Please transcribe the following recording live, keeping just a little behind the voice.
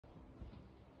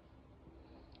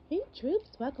Hey troops,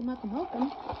 welcome, welcome,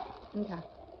 welcome. Okay.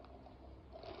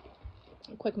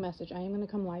 Quick message. I am gonna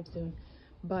come live soon.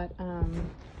 But I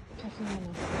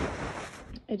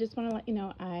just want to let you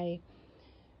know I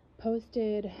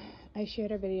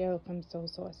shared a video from Soul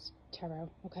Source Tarot,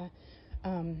 okay?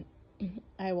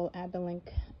 I will add the link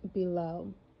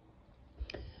below.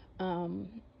 I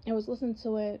was listening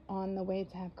to it on the way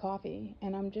to have coffee,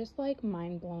 and I'm just like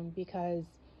mind blown because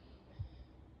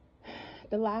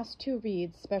the last two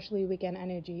reads, especially Weekend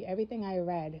Energy, everything I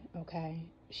read, okay,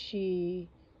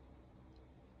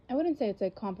 I wouldn't say it's a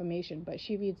confirmation, but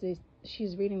she's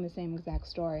reading the same exact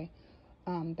story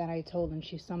that I told, and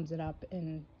she sums it up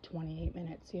in 28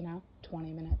 minutes,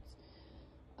 20 minutes.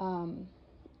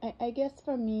 I guess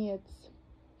for me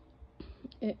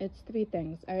it's three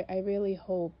things. I really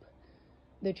hope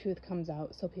the truth comes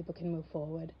out so people can move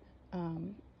forward.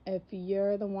 If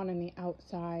you're the one on the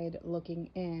outside looking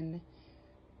in,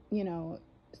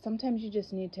 sometimes you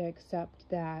just need to accept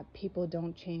that people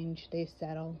don't change, they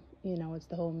settle. It's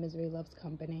the whole misery loves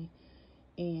company,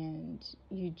 and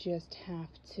you just have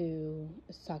to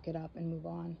suck it up and move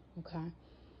on, okay?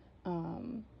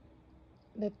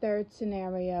 The third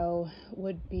scenario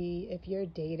would be if you're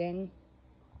dating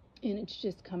and it's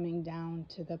just coming down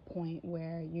to the point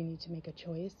where you need to make a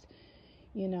choice,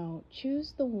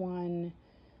 choose the one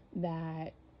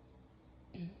that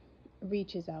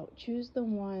reaches out, choose the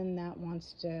one that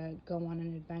wants to go on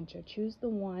an adventure, choose the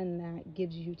one that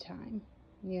gives you time.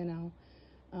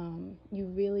 You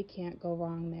really can't go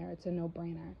wrong there. It's a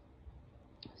no-brainer.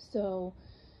 So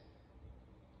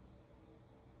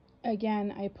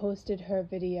again, I posted her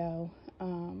video,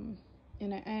 and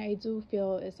I do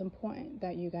feel it's important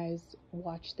that you guys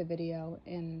watch the video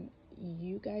and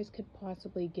you guys could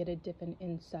possibly get a different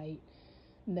insight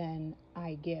than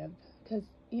I give, because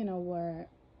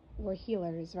we're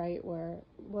healers, right? We're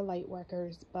light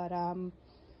workers, but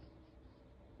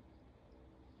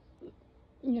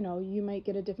you might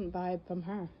get a different vibe from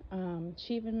her.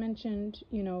 She even mentioned,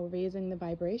 raising the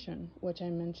vibration, which I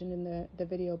mentioned in the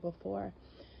video before.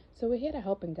 So we're here to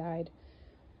help and guide.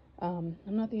 I'm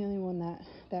not the only one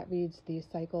that reads these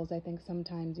cycles. I think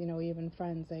sometimes, even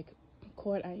friends like,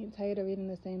 Court, aren't you tired of reading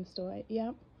the same story?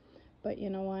 Yep. But you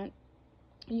know what?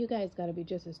 You guys got to be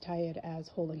just as tired as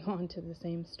holding on to the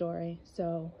same story.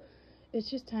 So it's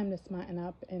just time to smarten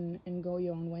up and go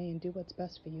your own way and do what's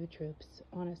best for you, troops,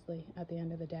 honestly, at the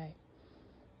end of the day.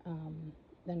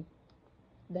 Than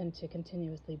to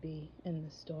continuously be in the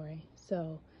story.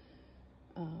 So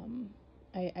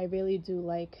I really do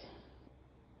like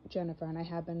Jennifer, and I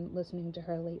have been listening to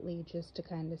her lately just to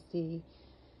kind of see,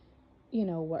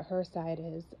 what her side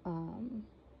is.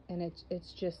 And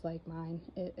it's just like mine.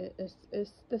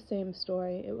 It's the same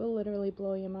story. It will literally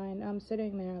blow your mind. I'm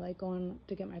sitting there like going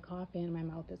to get my coffee and my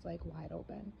mouth is like wide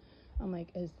open. I'm like,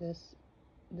 is this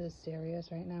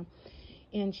serious right now?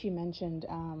 And she mentioned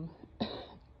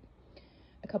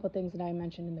a couple things that I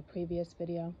mentioned in the previous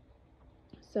video.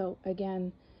 So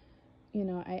again,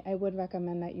 I would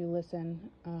recommend that you listen.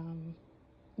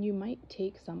 You might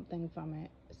take something from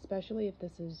it, especially if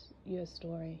this is your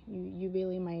story. You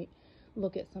really might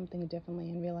look at something differently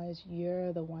and realize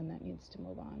you're the one that needs to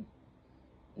move on,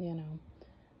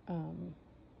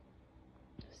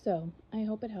 so I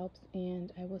hope it helps,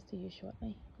 and I will see you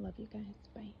shortly. Love you guys.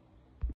 Bye.